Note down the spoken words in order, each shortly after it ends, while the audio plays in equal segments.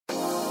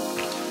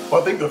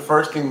Well, I think the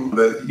first thing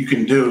that you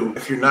can do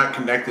if you're not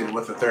connected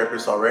with a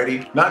therapist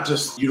already, not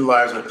just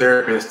utilize a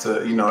therapist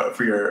to,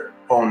 for your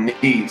own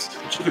needs,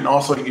 but you can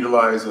also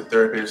utilize a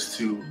therapist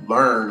to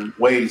learn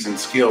ways and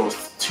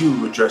skills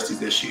to address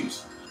these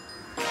issues.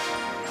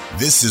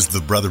 This is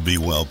the Brother Be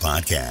Well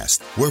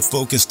podcast. We're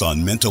focused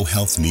on mental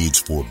health needs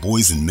for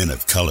boys and men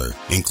of color,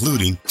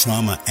 including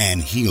trauma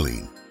and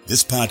healing.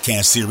 This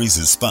podcast series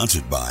is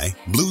sponsored by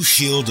Blue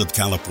Shield of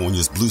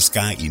California's Blue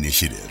Sky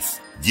Initiative.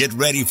 Get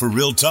ready for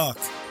real talk.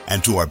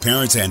 And to our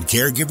parents and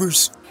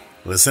caregivers,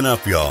 listen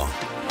up, y'all.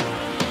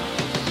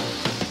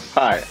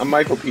 Hi, I'm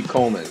Michael P.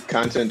 Coleman,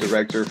 Content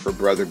Director for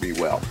Brother Be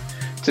Well.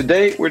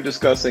 Today, we're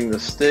discussing the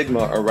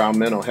stigma around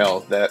mental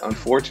health that,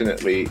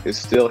 unfortunately, is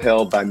still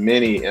held by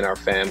many in our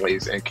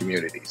families and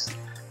communities.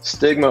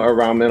 Stigma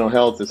around mental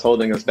health is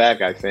holding us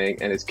back, I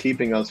think, and it's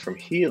keeping us from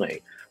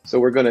healing. So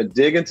we're going to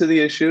dig into the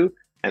issue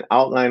and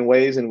outline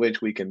ways in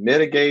which we can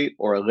mitigate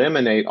or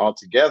eliminate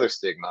altogether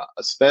stigma,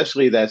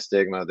 especially that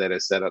stigma that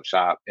is set up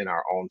shop in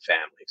our own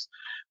families.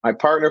 My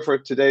partner for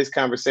today's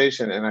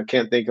conversation, and I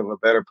can't think of a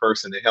better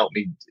person to help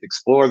me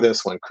explore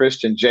this one,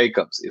 Christian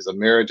Jacobs, is a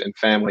marriage and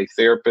family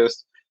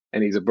therapist,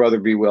 and he's a Brother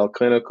Be Well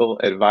clinical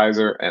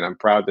advisor, and I'm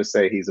proud to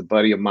say he's a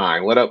buddy of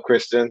mine. What up,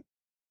 Christian?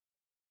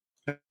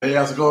 Hey,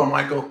 how's it going,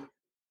 Michael?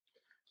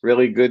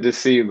 Really good to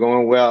see you.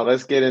 Going well.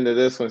 Let's get into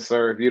this one,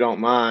 sir, if you don't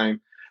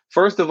mind.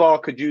 First of all,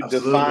 could you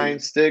Absolutely. define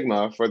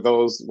stigma for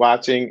those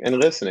watching and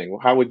listening?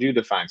 How would you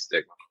define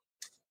stigma?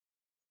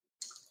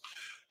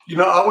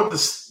 I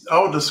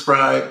would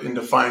describe and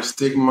define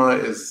stigma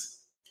as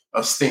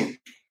a stink,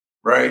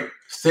 right?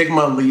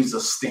 Stigma leaves a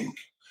stink.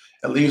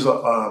 It leaves a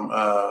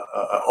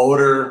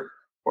odor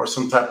or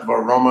some type of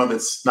aroma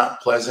that's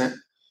not pleasant.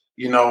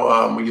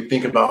 When you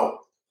think about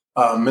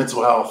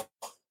mental health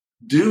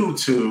due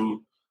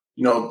to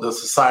the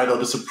societal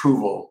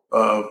disapproval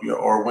of,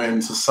 or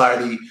when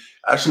society,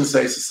 I shouldn't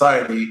say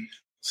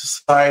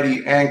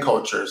society and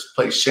cultures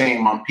place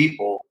shame on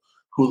people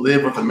who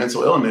live with a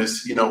mental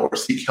illness, or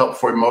seek help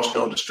for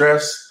emotional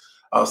distress,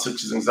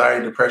 such as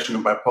anxiety, depression,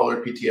 and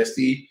bipolar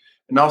PTSD.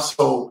 And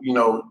also,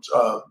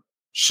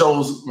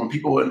 shows when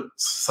people in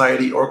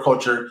society or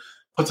culture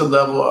puts a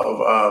level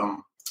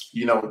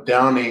of,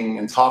 downing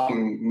and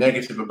talking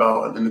negative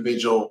about an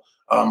individual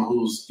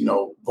who's,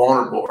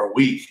 vulnerable or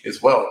weak as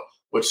well,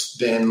 which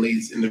then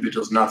leads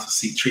individuals not to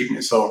seek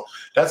treatment. So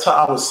that's how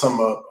I would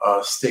sum up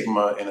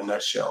stigma in a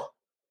nutshell.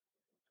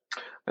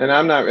 And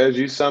I'm not, as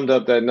you summed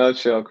up that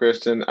nutshell,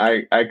 Christian,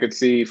 I could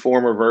see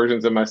former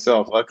versions of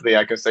myself. Luckily,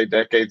 I can say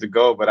decades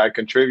ago, but I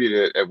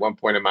contributed at one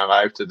point in my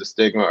life to the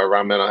stigma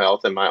around mental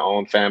health in my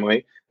own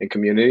family and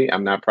community.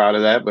 I'm not proud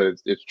of that, but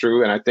it's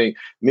true. And I think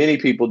many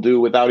people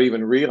do without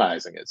even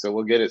realizing it. So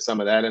we'll get at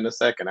some of that in a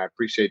second. I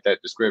appreciate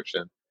that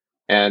description.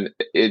 And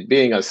it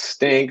being a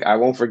stink, I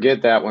won't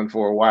forget that one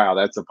for a while.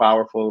 That's a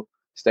powerful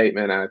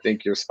statement, and I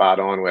think you're spot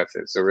on with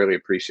it. So really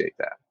appreciate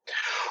that.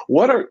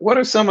 What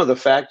are some of the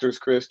factors,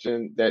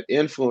 Christian, that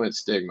influence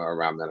stigma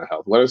around mental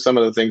health? What are some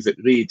of the things that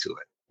lead to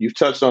it? You've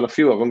touched on a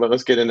few of them, but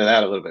let's get into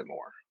that a little bit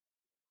more.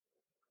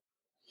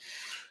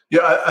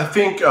 Yeah, I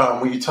think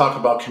when you talk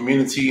about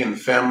community and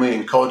family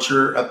and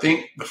culture, I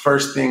think the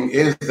first thing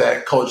is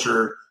that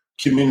culture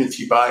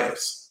community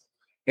bias.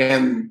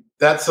 And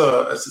it's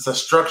a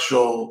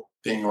structural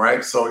thing,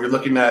 right? So you're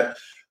looking at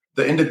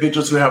the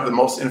individuals who have the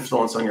most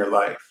influence on your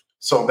life.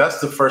 So that's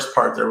the first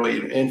part that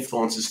really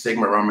influences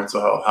stigma around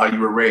mental health, how you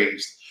were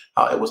raised,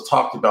 how it was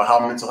talked about, how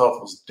mental health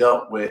was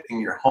dealt with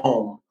in your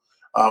home,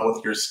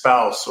 with your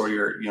spouse or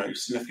your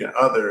significant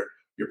other,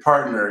 your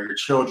partner, your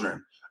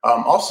children.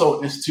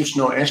 Also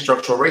institutional and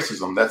structural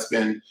racism that's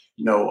been,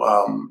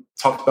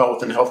 talked about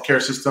within the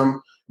healthcare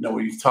system.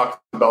 We've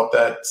talked about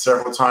that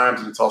several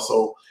times, and it's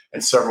also in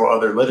several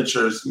other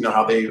literatures,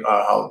 how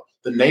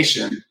the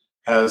nation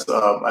has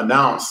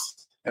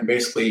announced and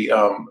basically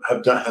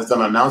has done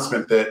an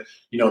announcement that,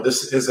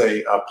 this is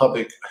a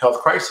public health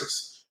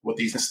crisis with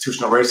these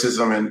institutional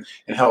racism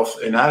and health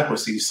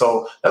inadequacy.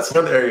 So that's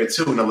another area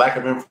too, and the lack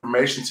of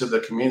information to the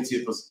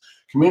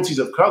communities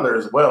of color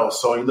as well.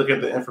 So you look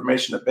at the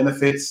information of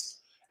benefits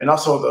and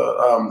also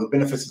the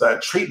benefits of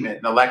that treatment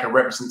and the lack of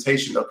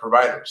representation of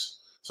providers.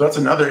 So that's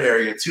another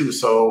area too.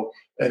 So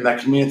and that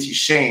community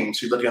shame.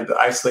 So you're looking at the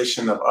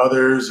isolation of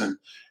others and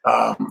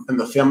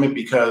the family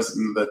because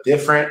the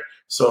different.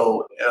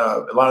 So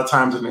a lot of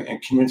times in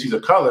communities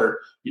of color,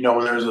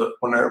 when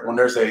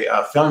there's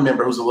a family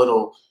member who's a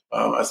little,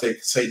 I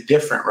say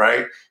different,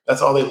 right?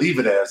 That's all they leave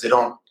it as. They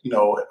don't,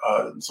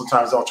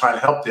 sometimes don't try to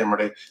help them,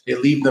 or they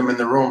leave them in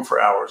the room for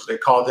hours. They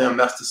call them,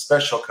 that's the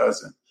special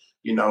cousin,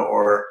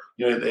 or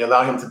they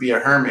allow him to be a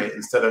hermit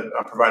instead of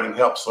providing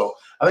help. So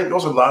I think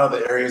those are a lot of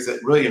the areas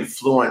that really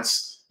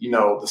influence,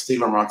 the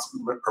stigma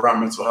around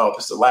mental health.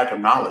 It's the lack of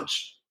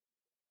knowledge.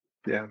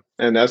 Yeah,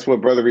 and that's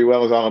what Brother Be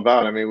Well is all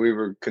about. I mean, we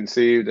were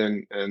conceived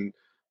and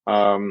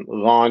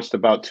launched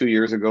about 2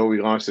 years ago.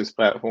 We launched this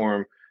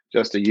platform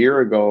just a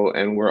year ago,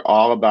 and we're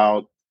all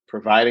about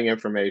providing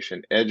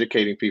information,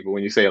 educating people.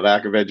 When you say a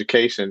lack of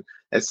education,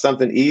 it's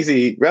something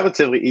easy,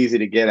 relatively easy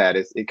to get at.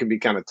 It can be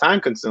kind of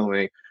time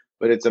consuming,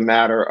 but it's a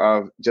matter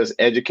of just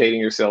educating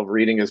yourself,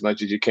 reading as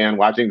much as you can,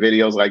 watching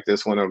videos like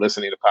this one or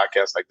listening to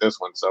podcasts like this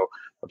one. So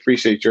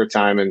appreciate your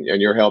time and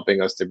you're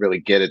helping us to really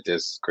get at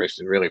this,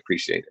 Christian. Really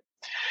appreciate it.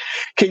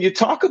 Can you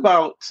talk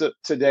about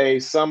today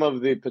some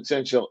of the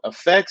potential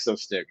effects of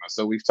stigma?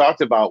 So we've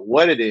talked about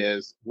what it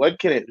is. What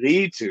can it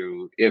lead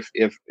to if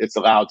it's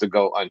allowed to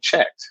go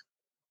unchecked?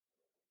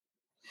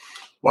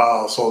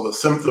 Wow. So the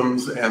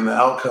symptoms and the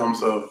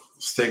outcomes of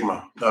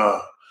stigma.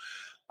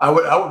 I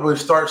would really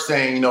start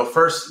saying,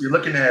 first you're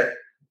looking at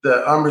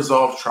the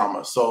unresolved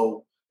trauma.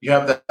 So you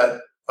have that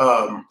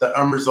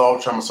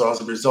unresolved trauma. So as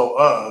a result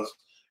of,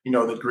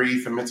 the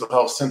grief and mental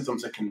health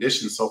symptoms and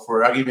conditions. So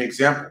I'll give you an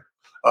example.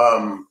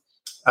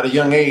 At a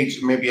young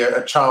age, maybe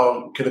a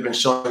child could have been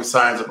showing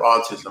signs of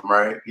autism,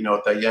 right?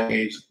 At that young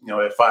age,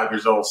 at 5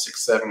 years old,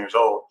 6, 7 years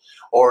old,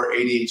 or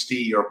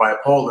ADHD or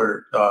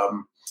bipolar,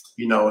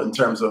 in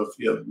terms of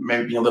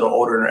maybe being a little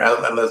older in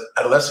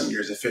adolescent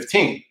years at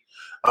 15.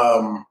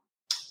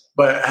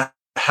 But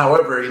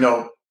however,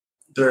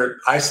 they're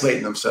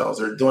isolating themselves.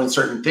 They're doing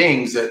certain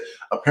things that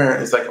a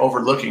parent is like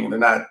overlooking. They're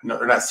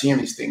not seeing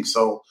these things.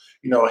 So,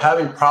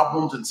 having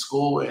problems in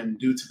school and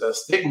due to the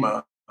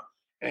stigma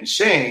and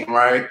shame,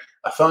 right?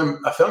 A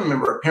family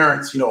member,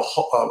 parents,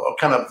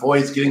 kind of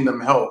avoids getting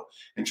them help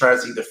and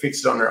tries to either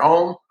fix it on their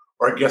own,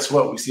 or guess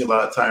what? We see a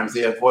lot of times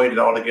they avoid it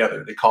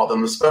altogether. They call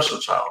them the special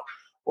child,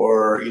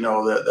 or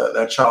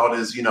that child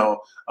is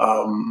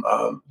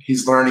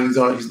he's learning, he's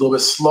a little bit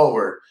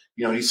slower.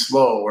 He's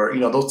slow, or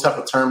those type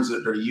of terms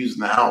that are used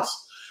in the house.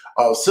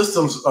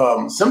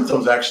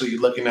 Symptoms actually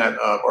looking at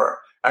or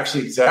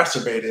actually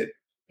exacerbated,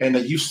 and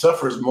the youth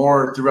suffers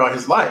more throughout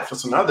his life.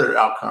 That's another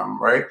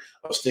outcome, right,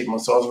 of stigma.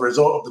 So as a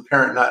result of the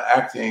parent not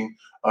acting,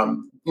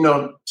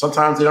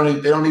 sometimes they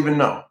don't even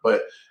know,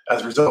 but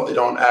as a result, they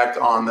don't act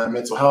on the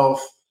mental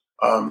health.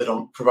 They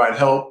don't provide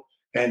help,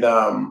 and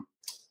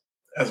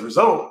as a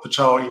result, the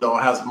child,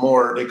 has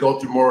more. They go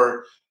through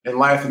more in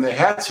life than they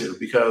had to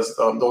because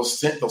those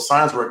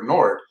signs were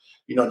ignored,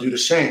 due to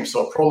shame.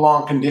 So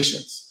prolonged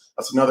conditions.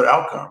 That's another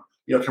outcome.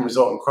 Can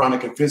result in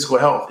chronic and physical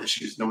health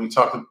issues. We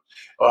talked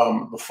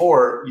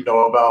before,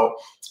 about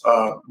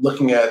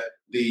looking at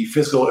the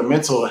physical and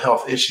mental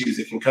health issues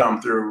that can come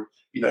through,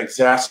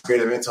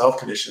 exacerbated mental health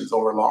conditions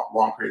over a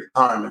long period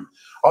of time, and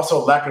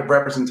also lack of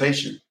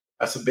representation.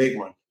 That's a big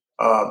one.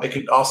 It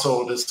could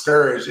also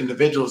discourage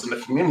individuals in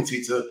the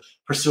community to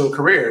pursue a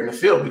career in the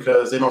field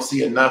because they don't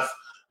see enough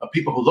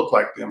people who look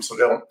like them. So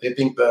they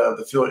think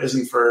the field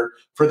isn't for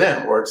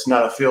them, or it's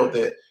not a field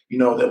that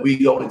that we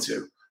go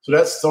into. So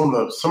that's some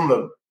of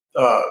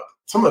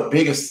the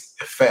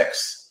biggest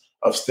effects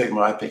of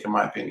stigma, I think, in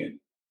my opinion.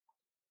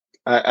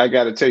 I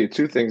got to tell you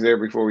two things there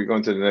before we go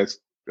into the next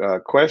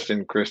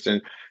question,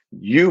 Christian.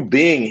 You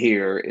being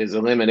here is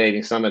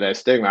eliminating some of that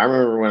stigma. I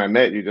remember when I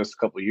met you just a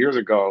couple of years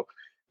ago,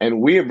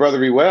 and we at Brother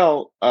Be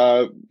Well,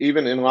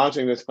 even in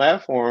launching this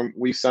platform,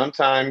 we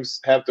sometimes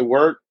have to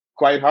work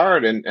quite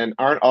hard and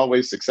aren't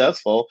always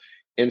successful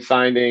in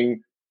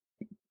finding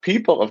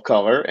people of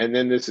color. And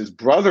then this is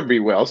Brother Be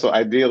Well, so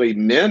ideally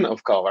men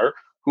of color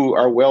who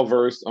are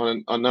well-versed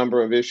on a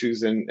number of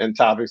issues and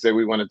topics that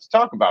we wanted to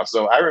talk about.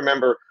 So I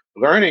remember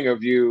learning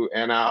of you,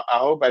 and I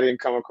hope I didn't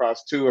come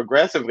across too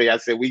aggressively. I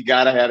said, we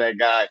got to have that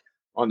guy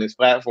on this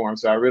platform.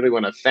 So I really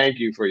want to thank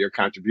you for your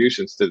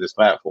contributions to this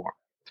platform.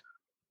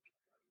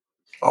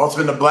 Oh, it's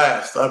been a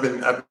blast. I've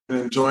been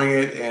enjoying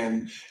it,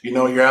 and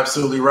you're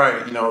absolutely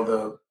right.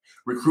 The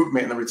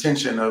recruitment and the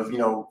retention of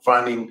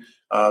finding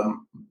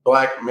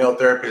Black male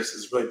therapists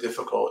is really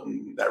difficult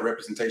in that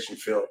representation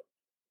field.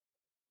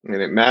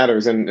 And it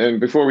matters. And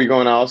before we go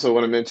on, I also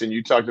want to mention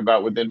you talked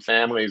about within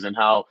families and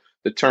how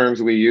the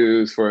terms we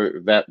use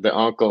for that, the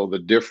uncle, the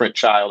different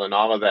child, and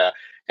all of that,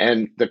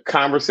 and the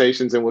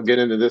conversations. And we'll get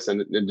into this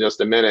in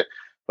just a minute.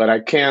 But I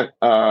can't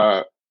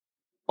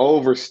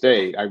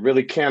overstate. I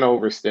really can't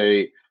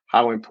overstate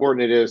how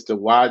important it is to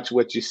watch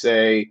what you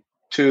say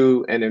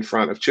to and in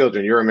front of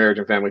children. You're a marriage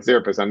and family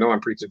therapist. I know I'm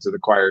preaching to the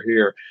choir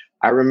here.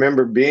 I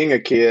remember being a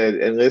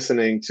kid and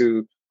listening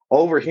to,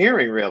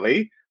 overhearing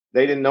really,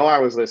 they didn't know I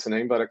was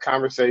listening, but a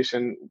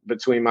conversation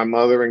between my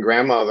mother and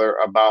grandmother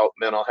about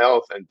mental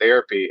health and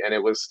therapy. And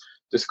it was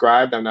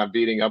described, I'm not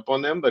beating up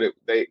on them, but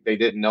they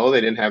didn't know,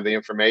 they didn't have the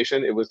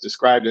information. It was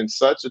described in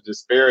such a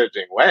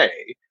disparaging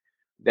way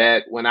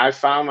that when I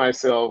found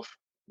myself,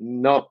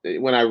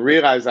 when I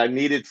realized I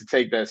needed to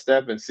take that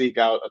step and seek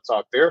out a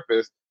talk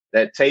therapist,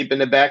 that tape in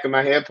the back of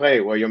my head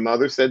played, well, your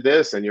mother said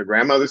this and your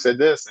grandmother said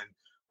this. And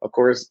of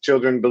course,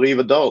 children believe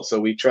adults, so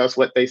we trust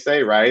what they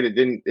say, right? It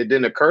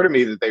didn't occur to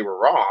me that they were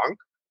wrong,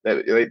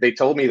 that they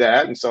told me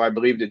that, and so I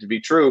believed it to be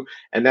true.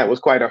 And that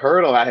was quite a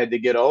hurdle I had to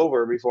get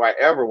over before I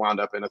ever wound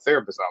up in a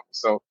therapist's office.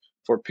 So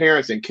for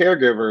parents and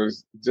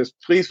caregivers, just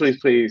please, please,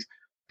 please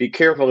be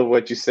careful of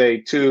what you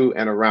say to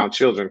and around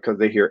children because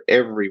they hear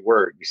every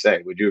word you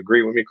say. Would you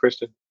agree with me,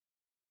 Christian?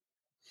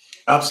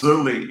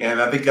 Absolutely.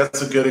 And I think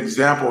that's a good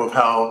example of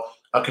how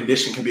a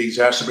condition can be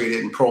exacerbated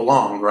and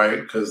prolonged,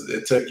 right? Because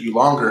it took you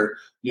longer,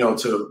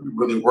 to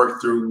really work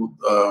through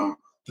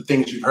the the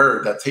things you've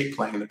heard, that tape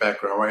playing in the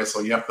background, right? So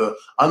you have to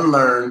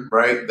unlearn,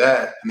 right,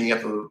 that, and then you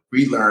have to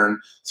relearn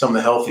some of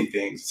the healthy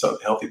things, some of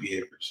the healthy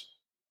behaviors.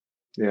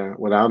 Yeah,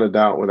 without a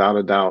doubt, without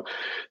a doubt.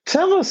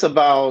 Tell us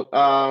about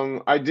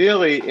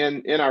ideally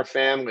in our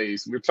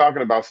families. We're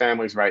talking about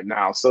families right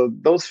now. So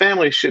those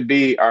families should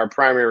be our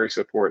primary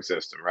support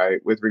system, right?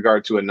 With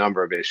regard to a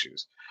number of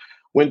issues.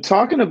 When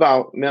talking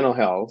about mental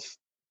health,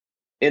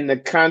 in the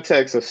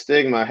context of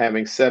stigma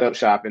having set up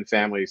shop in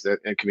families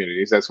and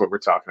communities, that's what we're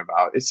talking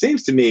about. It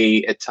seems to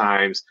me at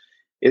times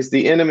it's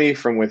the enemy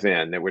from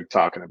within that we're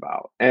talking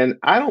about. And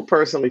I don't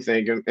personally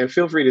think, and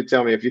feel free to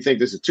tell me if you think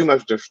this is too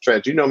much to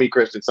stretch. You know me,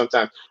 Christian,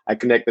 sometimes I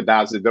connect the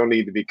dots that don't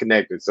need to be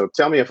connected. So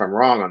tell me if I'm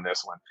wrong on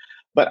this one.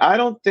 But I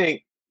don't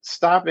think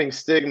stopping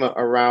stigma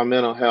around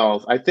mental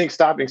health, I think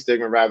stopping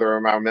stigma rather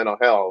around mental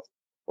health,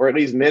 or at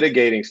least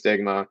mitigating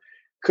stigma,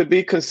 could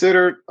be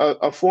considered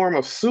a form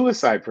of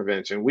suicide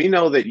prevention. We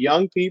know that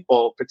young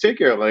people,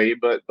 particularly,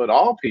 but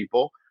all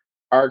people,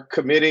 are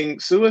committing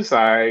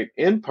suicide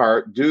in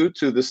part due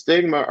to the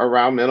stigma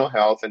around mental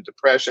health and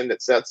depression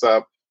that sets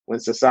up when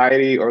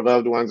society or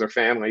loved ones or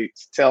family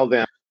tell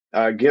them,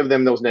 give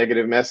them those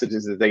negative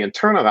messages that they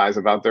internalize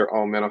about their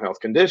own mental health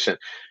condition.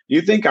 Do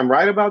you think I'm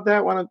right about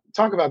that? Want to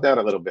talk about that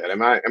a little bit?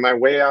 Am I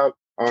way out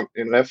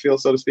in left field,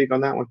 so to speak,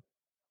 on that one?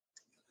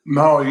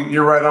 No,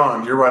 you're right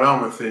on. You're right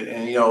on with it.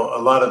 And, a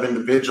lot of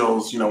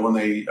individuals, when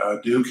they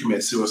do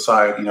commit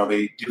suicide,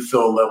 they do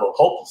feel a level of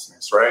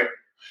hopelessness, right?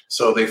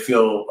 So they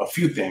feel a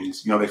few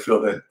things. They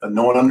feel that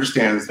no one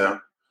understands them.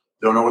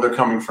 They don't know where they're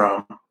coming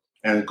from.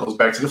 And it goes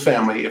back to the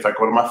family. If I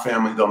go to my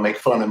family, they'll make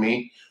fun of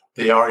me.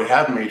 They already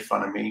have made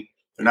fun of me.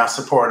 They're not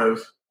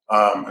supportive,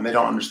 and they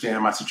don't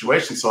understand my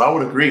situation. So I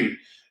would agree,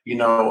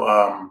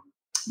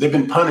 they've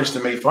been punished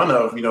and made fun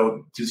of,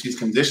 due to these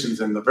conditions.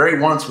 And the very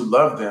ones who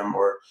love them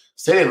or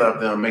say they love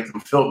them make them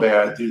feel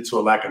bad due to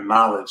a lack of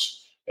knowledge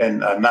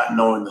and not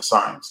knowing the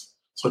signs.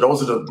 So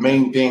those are the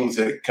main things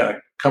that kind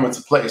of come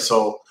into play.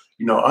 So,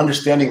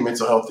 understanding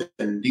mental health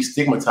and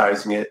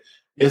destigmatizing it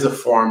is a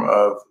form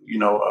of,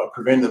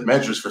 preventive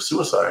measures for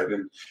suicide.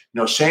 And,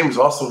 shame is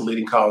also the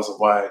leading cause of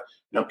why,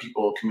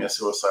 people commit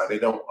suicide. They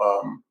don't,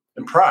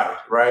 and pride,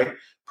 right?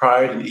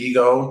 Pride and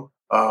ego.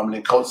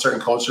 In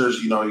certain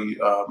cultures, you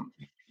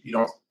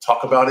don't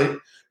talk about it,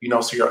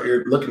 so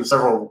you're looking at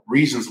several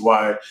reasons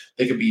why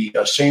they could be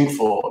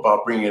shameful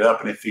about bringing it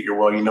up. And they figure,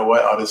 well, you know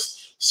what, I'll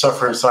just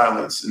suffer in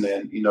silence and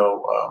then,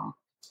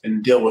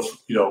 and deal with,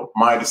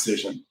 my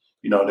decision.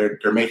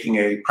 They're making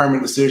a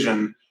permanent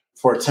decision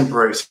for a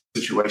temporary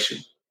situation.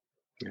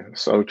 Yeah,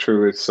 so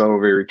true. It's so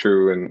very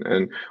true.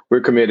 And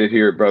we're committed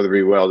here at Brother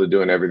Be Well to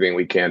doing everything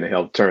we can to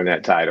help turn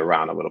that tide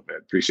around a little bit.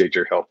 Appreciate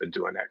your help in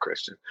doing that,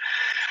 Christian.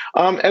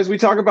 As we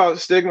talk about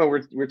stigma,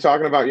 we're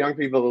talking about young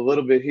people a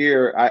little bit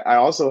here. I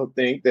also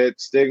think that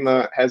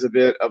stigma has a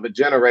bit of a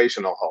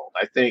generational hold.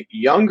 I think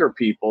younger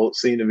people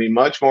seem to be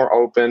much more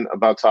open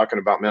about talking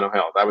about mental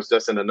health. I was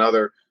just in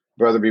another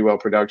Brother Be Well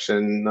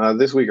production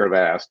this week or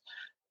last.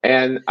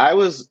 And I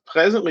was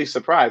pleasantly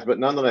surprised, but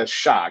nonetheless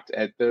shocked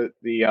at the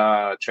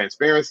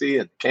transparency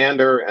and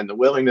candor and the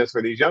willingness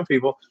for these young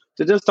people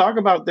to just talk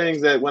about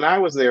things that when I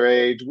was their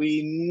age,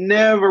 we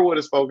never would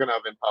have spoken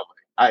of in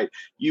public.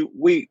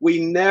 We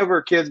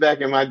never, kids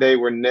back in my day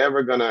were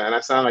never gonna, and I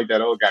sound like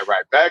that old guy,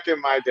 right? Back in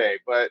my day,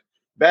 but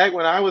back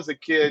when I was a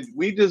kid,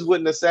 we just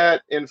wouldn't have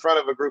sat in front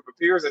of a group of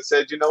peers and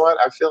said, you know what,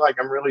 I feel like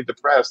I'm really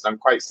depressed. I'm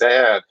quite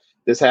sad.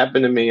 This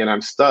happened to me and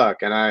I'm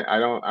stuck. And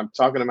I'm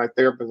talking to my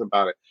therapist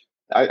about it.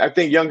 I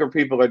think younger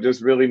people are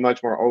just really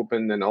much more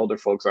open than older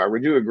folks are.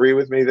 Would you agree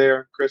with me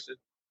there, Christian?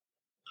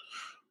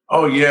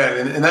 Oh, yeah.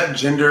 And that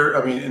gender,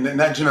 in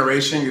that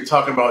generation, you're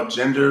talking about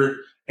gender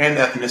and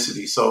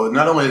ethnicity. So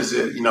not only is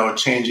it,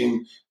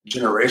 changing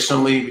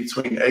generationally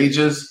between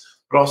ages,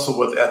 but also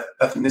with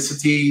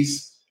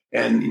ethnicities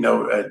and,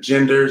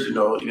 genders,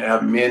 you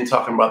have men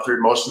talking about their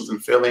emotions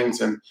and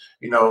feelings. And,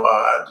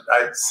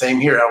 same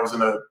here. I was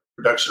in a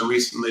production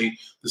recently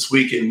this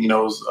week, and, it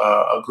was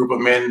a group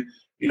of men,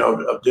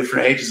 of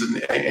different ages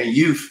and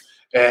youth.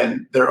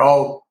 And they're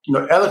all,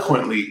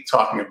 eloquently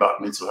talking about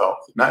mental health,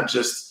 not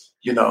just,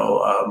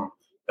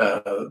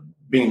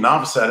 being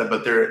novice at it,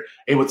 but they're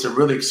able to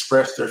really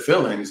express their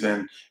feelings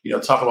and,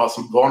 talk about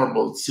some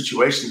vulnerable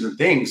situations and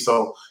things.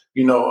 So,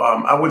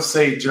 I would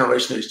say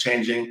generation is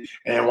changing.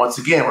 And once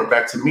again, we're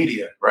back to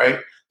media, right?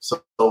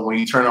 So when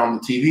you turn on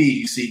the TV,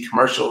 you see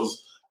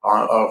commercials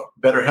of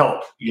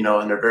BetterHelp,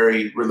 and they're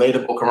very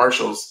relatable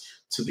commercials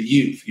to the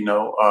youth. You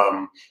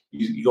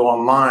go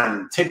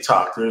online,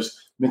 TikTok, there's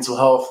mental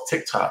health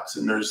TikToks,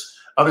 and there's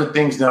other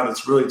things now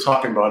that's really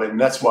talking about it.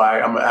 And that's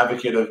why I'm an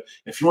advocate of,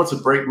 if you want to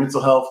break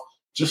mental health,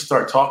 just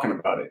start talking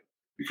about it,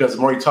 because the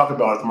more you talk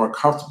about it, the more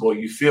comfortable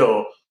you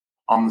feel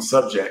on the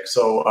subject.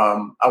 So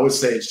I would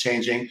say it's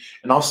changing.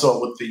 And also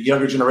with the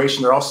younger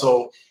generation, they're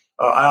also,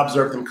 I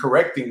observe them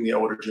correcting the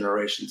older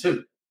generation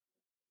too.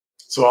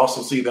 So I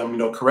also see them,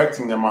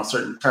 correcting them on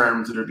certain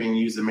terms that are being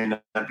used that may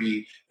not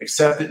be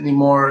accepted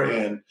anymore,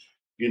 and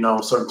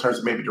certain terms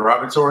that may be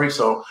derogatory.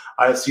 So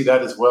I see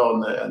that as well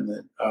in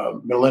the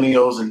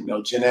millennials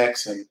and Gen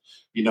X and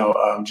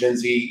Gen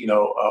Z,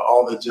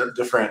 all the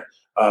different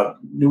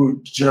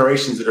new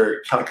generations that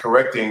are kind of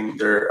correcting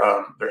their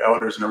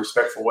elders in a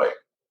respectful way.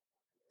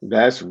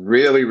 That's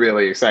really,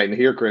 really exciting to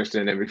hear,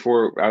 Christian. And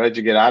before I let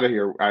you get out of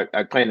here,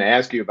 I plan to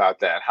ask you about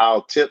that.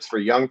 How tips for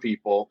young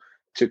people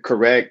to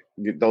correct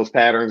those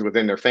patterns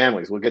within their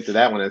families. We'll get to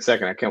that one in a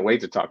second. I can't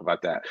wait to talk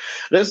about that.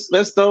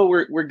 Let's though,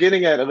 we're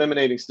getting at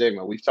eliminating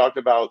stigma. We've talked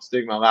about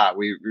stigma a lot.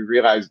 We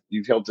realize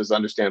you've helped us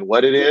understand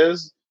what it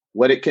is,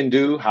 what it can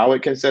do, how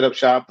it can set up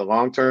shop, the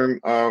long-term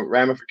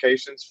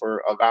ramifications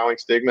for allowing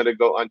stigma to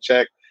go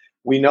unchecked.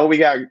 We know we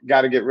got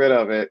to get rid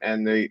of it,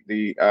 and the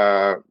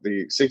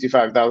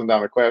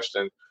 $65,000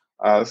 question,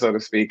 so to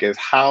speak, is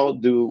how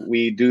do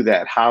we do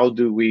that? How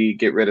do we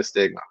get rid of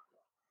stigma?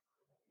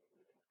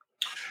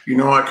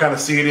 I kind of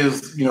see it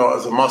as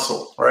as a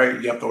muscle, right?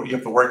 You have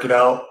to work it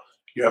out.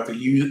 You have to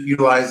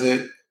utilize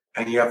it,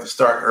 and you have to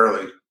start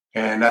early.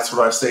 And that's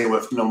what I say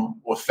with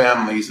with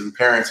families and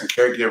parents and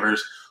caregivers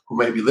who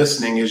may be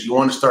listening is you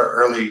want to start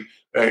early,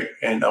 right?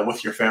 And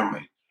with your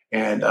family.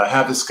 And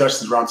have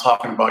discussions around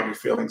talking about your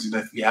feelings. And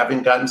if you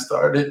haven't gotten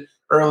started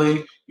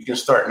early, you can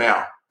start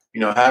now.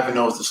 Having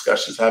those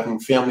discussions, having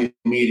family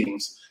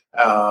meetings,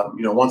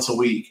 once a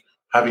week,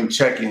 having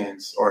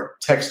check-ins or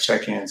text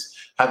check-ins,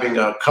 having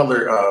a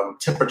color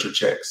temperature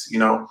checks.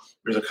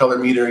 There's a color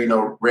meter.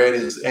 Red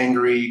is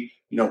angry.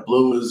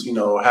 Blue is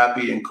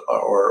happy, and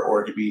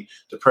or it could be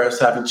depressed.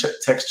 Having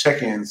text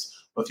check-ins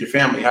with your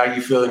family. How are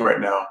you feeling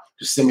right now?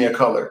 Just send me a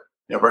color.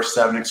 Versus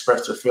having to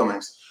express their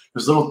feelings.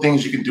 There's little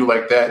things you can do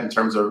like that in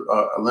terms of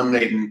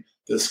eliminating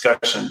the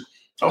discussion.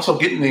 Also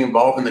getting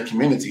involved in the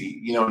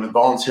community, and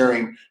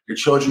volunteering your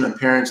children and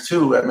parents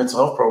too at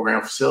mental health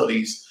program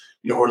facilities,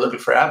 who are looking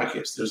for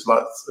advocates. There's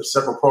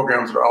several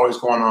programs that are always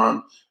going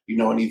on,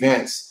 in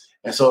events.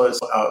 And so it's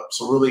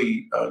so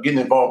really getting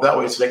involved that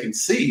way so they can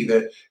see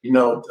that,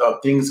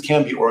 things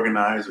can be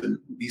organized and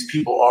these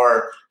people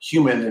are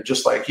human. They're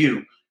just like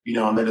you,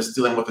 and they're just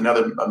dealing with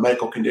another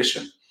medical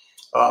condition.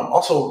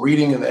 Also,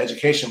 reading and the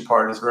education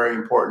part is very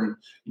important,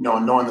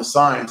 and knowing the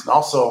signs, and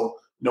also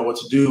know what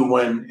to do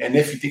when and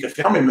if you think a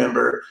family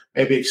member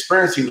may be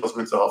experiencing those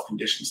mental health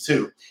conditions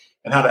too,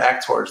 and how to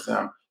act towards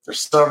them.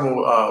 There's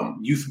several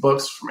youth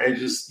books from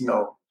ages,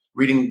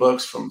 reading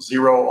books from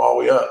 0 all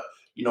the way up,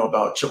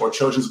 about or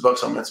children's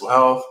books on mental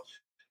health,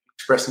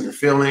 expressing your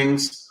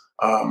feelings.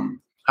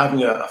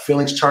 Having a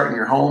feelings chart in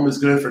your home is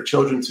good for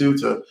children too,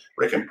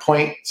 where they can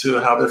point to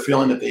how they're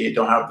feeling if they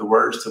don't have the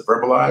words to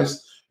verbalize.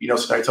 So now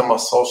you're talking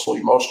about social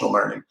emotional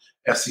learning,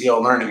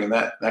 SEL learning in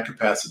that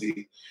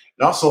capacity.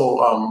 And also,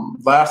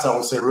 last I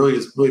would say really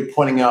is really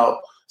pointing out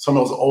some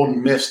of those old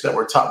myths that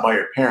were taught by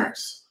your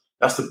parents.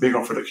 That's the big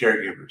one for the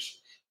caregivers.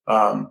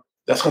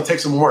 That's going to take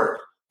some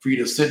work for you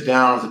to sit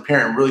down as a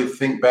parent and really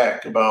think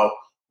back about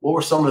what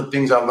were some of the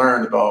things I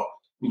learned about,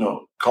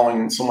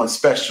 calling someone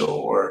special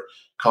or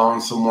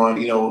calling someone,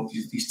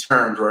 these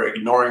terms, or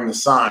ignoring the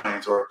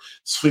signs, or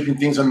sweeping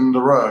things under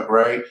the rug,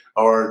 right?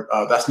 Or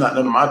that's not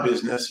none of my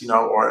business,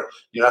 or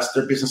that's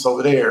their business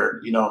over there.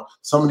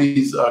 Some of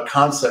these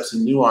concepts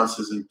and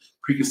nuances and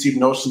preconceived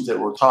notions that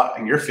were taught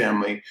in your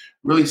family,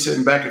 really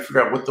sitting back and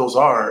figure out what those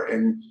are,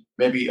 and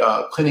maybe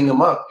cleaning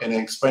them up and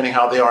explaining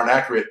how they are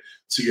inaccurate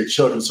to your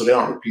children, so they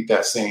don't repeat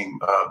that same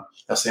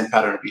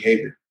pattern of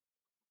behavior.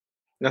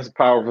 That's a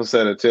powerful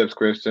set of tips,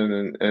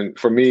 Christian. And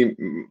for me,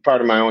 part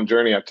of my own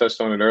journey, I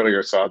touched on it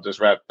earlier, so I'll just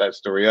wrap that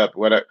story up.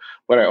 What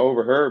I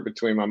overheard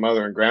between my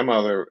mother and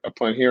grandmother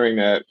upon hearing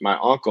that my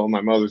uncle,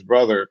 my mother's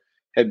brother,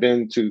 had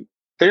been to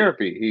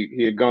therapy.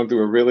 He had gone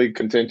through a really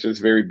contentious,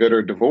 very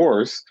bitter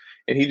divorce,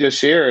 and he just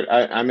shared,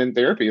 I'm in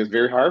therapy. It's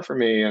very hard for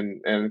me,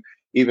 and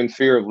even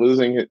fear of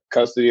losing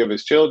custody of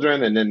his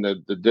children, and then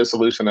the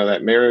dissolution of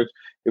that marriage.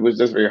 It was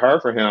just very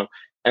hard for him.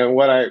 And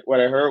what I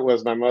heard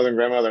was my mother and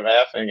grandmother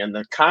laughing, and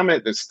the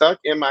comment that stuck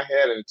in my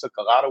head, and it took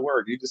a lot of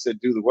work. You just said,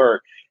 do the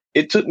work.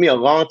 It took me a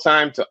long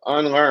time to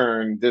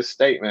unlearn this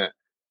statement.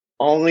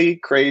 Only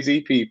crazy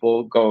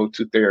people go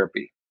to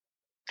therapy.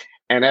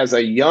 And as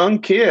a young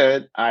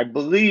kid, I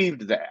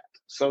believed that.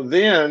 So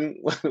then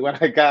when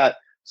I got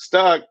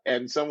stuck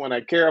and someone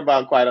I care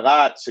about quite a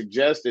lot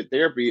suggested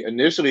therapy,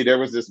 initially there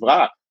was this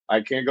block.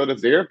 I can't go to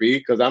therapy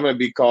because I'm going to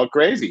be called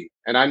crazy.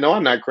 And I know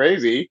I'm not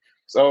crazy.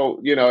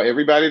 So,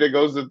 everybody that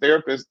goes to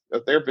a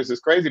therapist is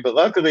crazy. But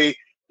luckily,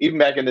 even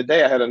back in the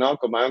day, I had an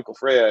uncle, my Uncle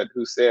Fred,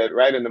 who said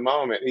right in the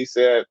moment, he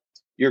said,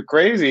 you're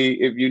crazy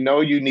if you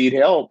know you need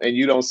help and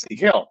you don't seek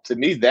help. To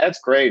me, that's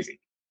crazy.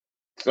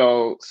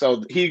 So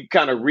he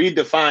kind of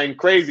redefined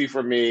crazy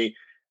for me.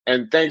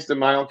 And thanks to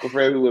my Uncle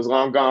Fred, who was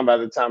long gone by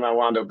the time I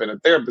wound up in a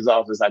therapist's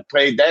office, I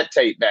played that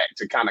tape back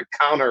to kind of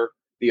counter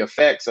the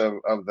effects of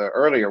the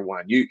earlier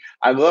one.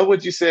 I love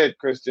what you said,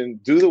 Christian,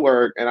 do the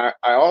work. And I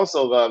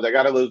also loved, I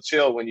got a little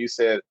chill when you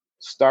said,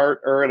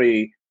 start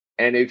early.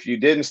 And if you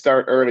didn't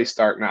start early,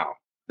 start now.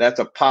 That's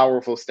a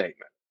powerful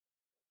statement.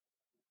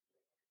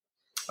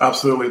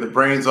 Absolutely. The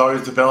brain's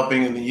always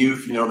developing in the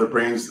youth. The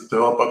brains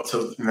develop up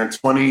to in their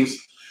 20s.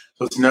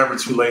 So it's never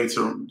too late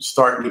to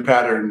start new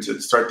patterns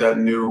and start that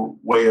new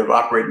way of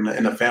operating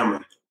in a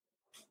family.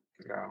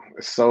 No,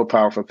 it's so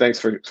powerful. Thanks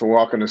for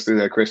walking us through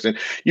that, Christian.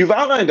 You've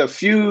outlined a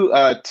few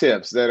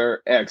tips that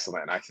are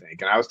excellent, I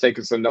think. And I was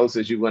taking some notes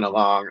as you went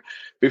along.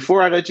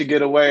 Before I let you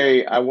get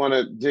away, I want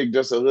to dig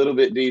just a little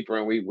bit deeper.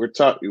 And we were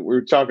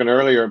talking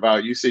earlier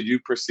about, you said you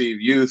perceive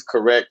youth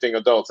correcting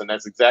adults, and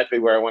that's exactly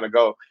where I want to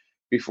go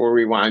before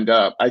we wind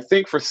up. I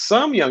think for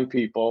some young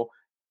people,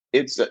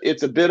 it's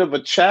a bit of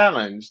a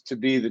challenge to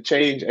be the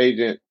change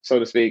agent, so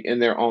to speak, in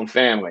their own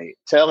family.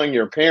 Telling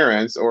your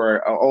parents or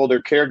an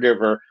older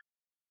caregiver,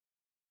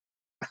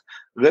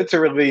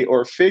 literally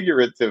or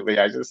figuratively,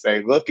 I should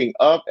say, looking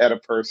up at a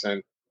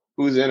person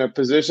who's in a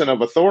position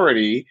of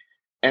authority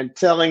and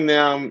telling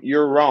them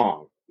you're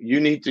wrong. You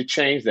need to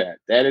change that.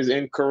 That is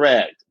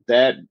incorrect.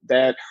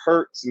 That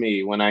hurts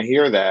me when I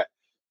hear that.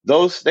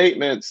 Those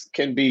statements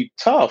can be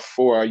tough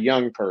for a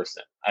young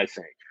person, I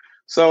think.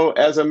 So,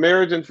 as a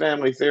marriage and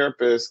family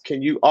therapist,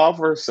 can you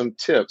offer some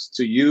tips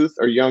to youth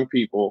or young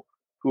people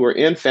who are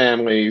in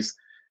families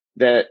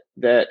that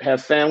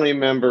have family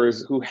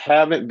members who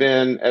haven't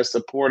been as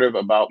supportive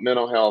about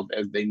mental health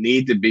as they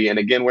need to be? And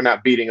again, we're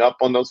not beating up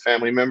on those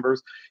family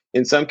members.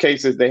 In some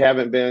cases, they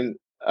haven't been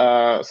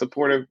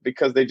supportive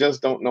because they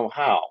just don't know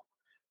how.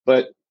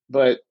 But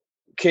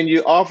can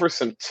you offer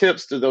some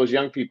tips to those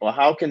young people?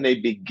 How can they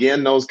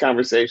begin those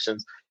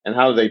conversations, and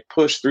how do they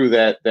push through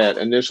that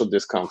initial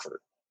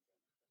discomfort?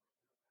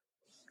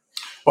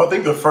 Well, I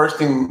think the first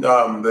thing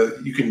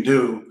that you can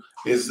do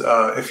is,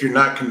 if you're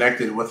not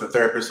connected with a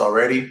therapist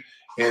already,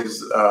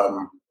 is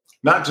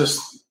not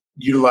just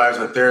utilize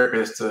a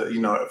therapist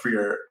to, for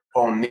your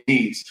own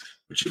needs,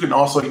 but you can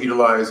also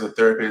utilize a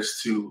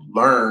therapist to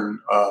learn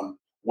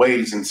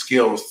ways and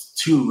skills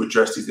to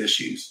address these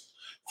issues.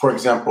 For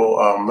example,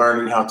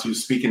 learning how to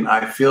speak in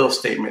 "I feel"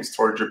 statements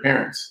towards your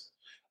parents.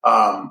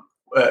 Um,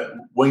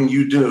 when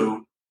you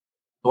do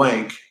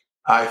blank,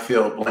 I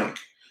feel blank.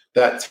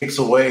 That takes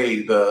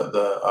away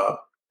the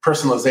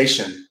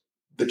personalization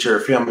that your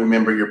family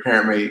member, your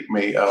parent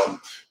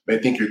may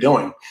think you're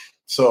doing.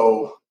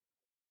 So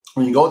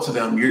when you go to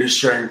them, you're just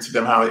sharing to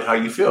them how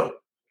you feel,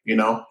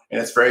 and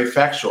it's very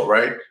factual,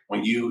 right?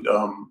 When you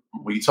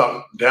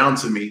talk down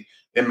to me,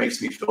 it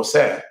makes me feel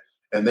sad,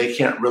 and they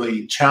can't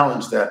really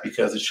challenge that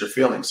because it's your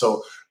feeling.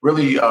 So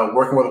really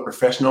working with a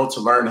professional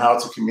to learn how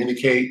to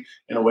communicate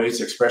in a way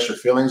to express your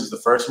feelings is the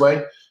first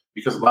way,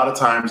 because a lot of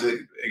times in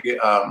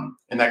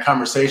that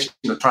conversation,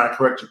 trying to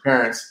correct your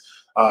parents,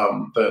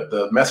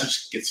 the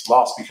message gets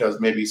lost because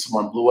maybe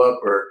someone blew up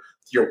or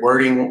your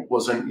wording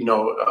wasn't,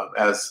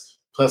 as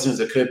pleasant as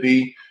it could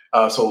be.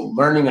 So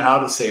learning how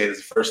to say it is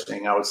the first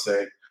thing I would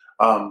say.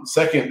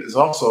 Second is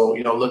also,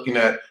 looking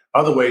at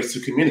other ways to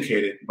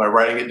communicate it by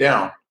writing it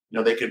down.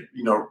 They could,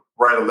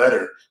 write a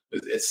letter.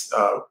 It's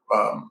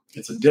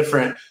a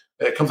different.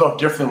 It comes off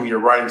different when you're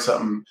writing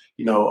something,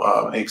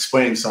 and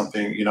explaining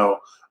something.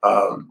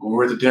 When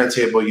we're at the dinner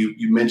table,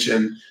 you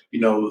mentioned,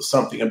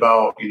 something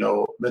about,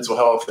 mental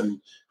health and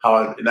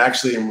how, and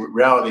actually in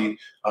reality,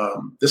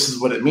 this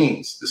is what it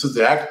means. This is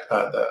the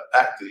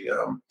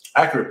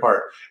accurate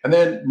part. And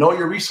then know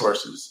your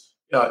resources.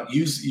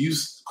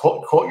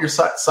 Quote your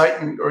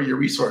site or your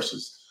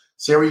resources.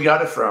 Say where you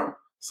got it from.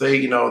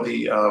 Say,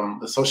 the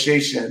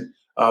association,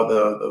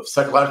 the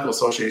psychological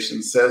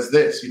association says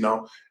this.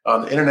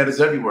 The internet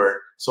is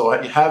everywhere. So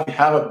have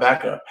a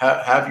backup.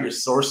 Have your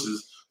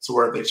sources. So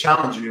where if they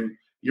challenge you,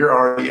 you're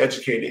already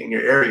educated in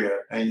your area,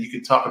 and you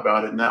can talk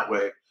about it in that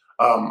way.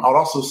 I would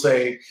also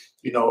say,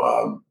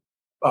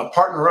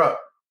 partner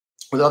up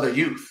with other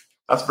youth.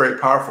 That's very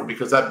powerful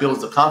because that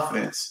builds the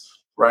confidence,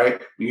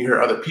 right? When you hear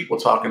other people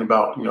talking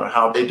about,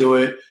 how they do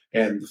it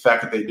and the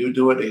fact that they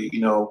do it, they,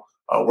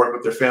 work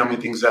with their family,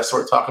 things of that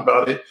sort, talk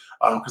about it,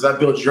 because that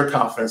builds your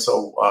confidence.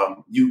 So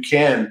you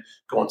can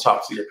go and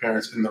talk to your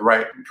parents in the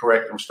right and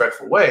correct and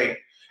respectful way.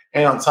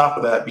 And on top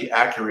of that, be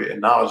accurate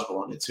and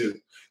knowledgeable in it too.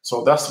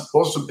 So those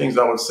are some things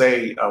I would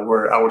say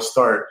where I would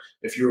start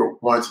if you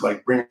wanted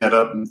to bring that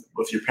up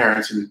with your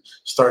parents and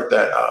start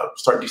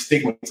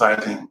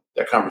destigmatizing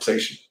that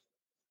conversation.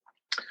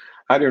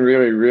 I didn't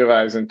really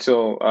realize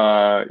until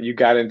you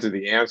got into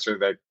the answer to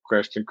that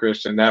question,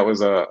 Christian. That was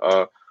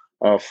a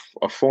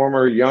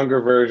former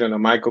younger version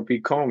of Michael P.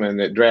 Coleman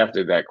that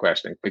drafted that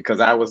question, because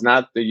I was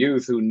not the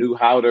youth who knew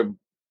how to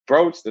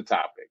broach the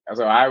topic.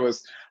 So I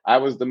was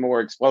the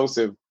more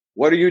explosive.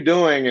 What are you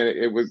doing? And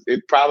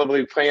it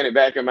probably playing it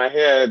back in my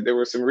head. There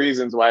were some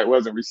reasons why it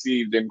wasn't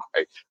received in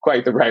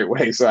quite the right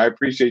way. So I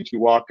appreciate you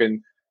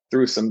walking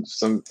through some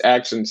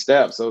action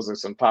steps. Those are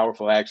some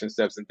powerful action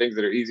steps and things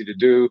that are easy to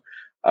do.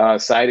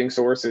 Citing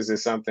sources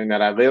is something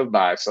that I live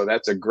by. So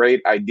that's a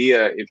great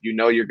idea if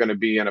you're going to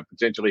be in a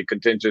potentially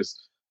contentious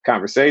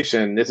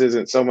conversation. This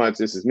isn't so much,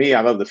 this is me. I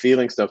love the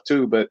feeling stuff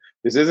too, but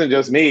this isn't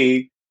just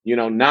me.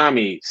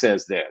 NAMI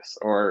says this,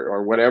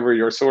 or whatever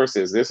your source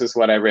is. This is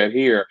what I read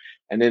here.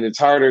 And then it's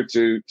harder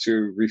to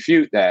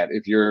refute that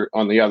if you're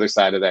on the other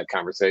side of that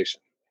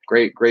conversation.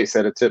 Great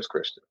set of tips,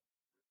 Christian.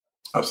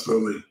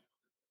 Absolutely.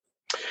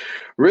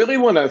 Really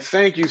want to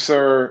thank you,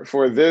 sir,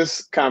 for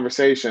this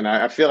conversation.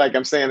 I feel like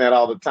I'm saying that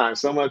all the time.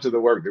 So much of the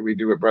work that we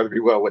do at Brother Be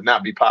Well would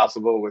not be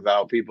possible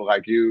without people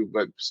like you,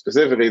 but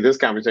specifically this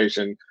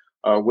conversation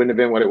wouldn't have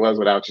been what it was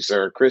without you,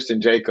 sir.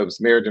 Christian Jacobs,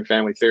 marriage and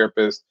family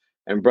therapist,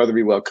 and Brother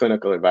Be Well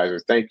clinical advisor.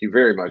 Thank you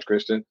very much,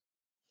 Christian.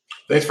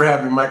 Thanks for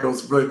having me, Michael.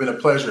 It's really been a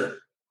pleasure.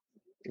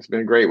 It's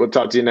been great. We'll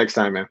talk to you next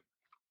time, man.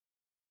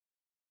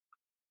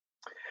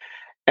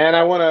 And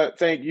I want to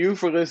thank you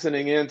for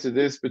listening in to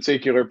this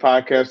particular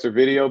podcast or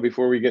video.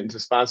 Before we get into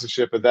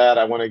sponsorship of that,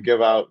 I want to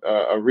give out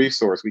a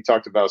resource. We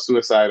talked about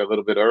suicide a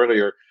little bit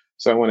earlier,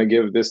 so I want to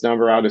give this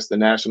number out. It's the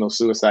National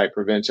Suicide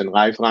Prevention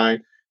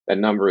Lifeline. That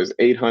number is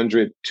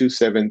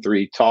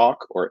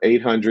 800-273-TALK or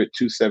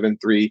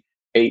 800-273-8255.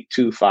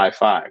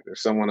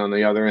 There's someone on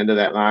the other end of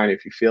that line.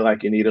 If you feel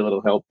like you need a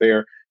little help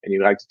there and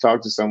you'd like to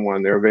talk to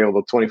someone, they're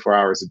available 24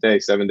 hours a day,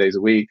 7 days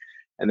a week.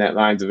 And that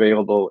line's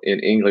available in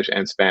English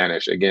and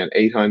Spanish. Again,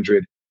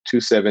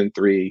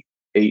 800-273-8255.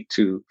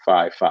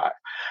 I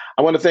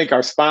want to thank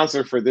our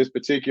sponsor for this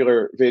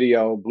particular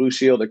video, Blue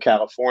Shield of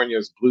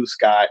California's Blue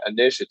Sky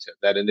Initiative.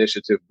 That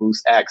initiative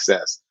boosts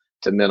access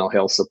to mental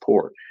health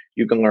support.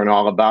 You can learn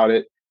all about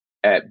it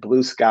at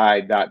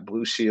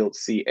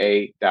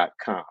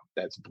bluesky.blueshieldca.com.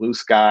 That's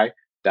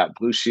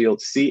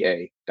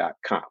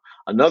bluesky.blueshieldca.com.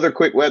 Another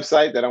quick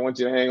website that I want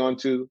you to hang on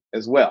to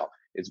as well.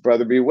 It's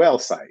Brother Be Well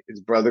site.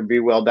 It's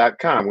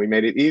brotherbewell.com. We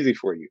made it easy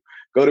for you.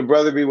 Go to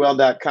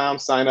brotherbewell.com,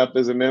 sign up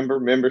as a member.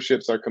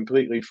 Memberships are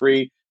completely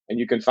free, and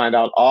you can find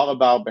out all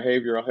about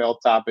behavioral health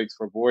topics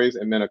for boys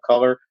and men of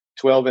color,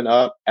 12 and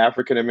up,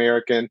 African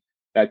American,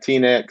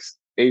 Latinx,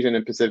 Asian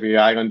and Pacific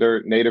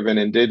Islander, Native and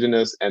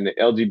Indigenous, and the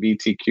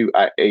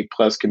LGBTQIA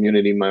plus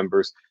community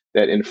members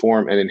that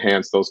inform and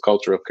enhance those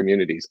cultural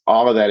communities.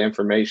 All of that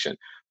information,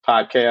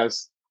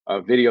 podcasts,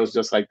 videos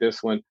just like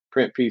this one,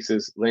 print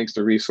pieces, links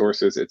to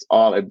resources. It's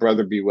all at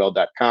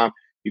brotherbewell.com.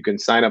 You can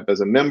sign up as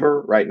a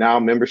member. Right now,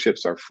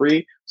 memberships are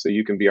free, so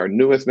you can be our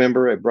newest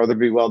member at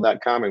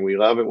brotherbewell.com, and we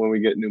love it when we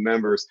get new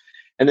members.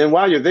 And then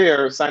while you're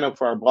there, sign up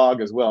for our blog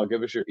as well.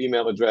 Give us your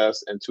email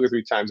address, and 2 or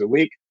 3 times a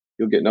week,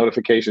 you'll get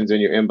notifications in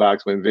your inbox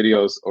when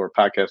videos or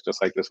podcasts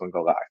just like this one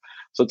go live.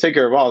 So take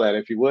care of all that,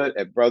 if you would,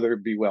 at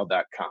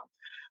brotherbewell.com.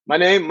 My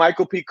name,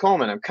 Michael P.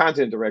 Coleman. I'm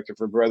content director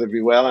for Brother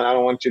Be Well, and I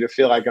don't want you to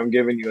feel like I'm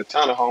giving you a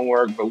ton of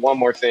homework, but one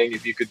more thing,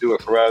 if you could do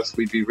it for us,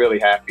 we'd be really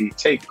happy.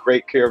 Take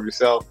great care of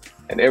yourself,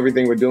 and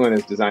everything we're doing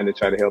is designed to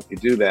try to help you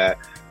do that.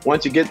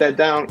 Once you get that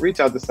down, reach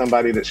out to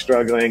somebody that's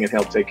struggling and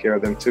help take care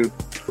of them too.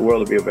 The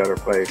world will be a better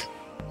place.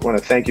 I want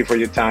to thank you for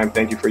your time.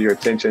 Thank you for your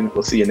attention.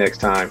 We'll see you next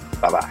time.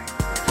 Bye-bye.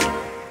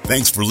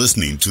 Thanks for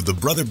listening to the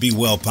Brother Be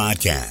Well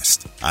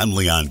podcast. I'm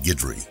Leon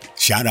Guidry.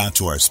 Shout out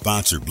to our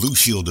sponsor, Blue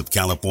Shield of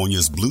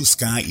California's Blue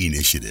Sky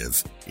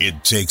Initiative.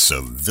 It takes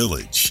a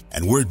village,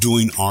 and we're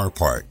doing our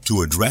part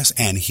to address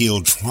and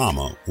heal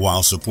trauma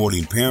while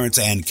supporting parents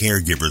and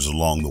caregivers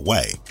along the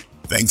way.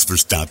 Thanks for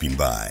stopping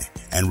by.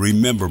 And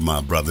remember,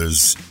 my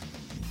brothers,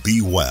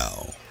 be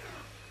well.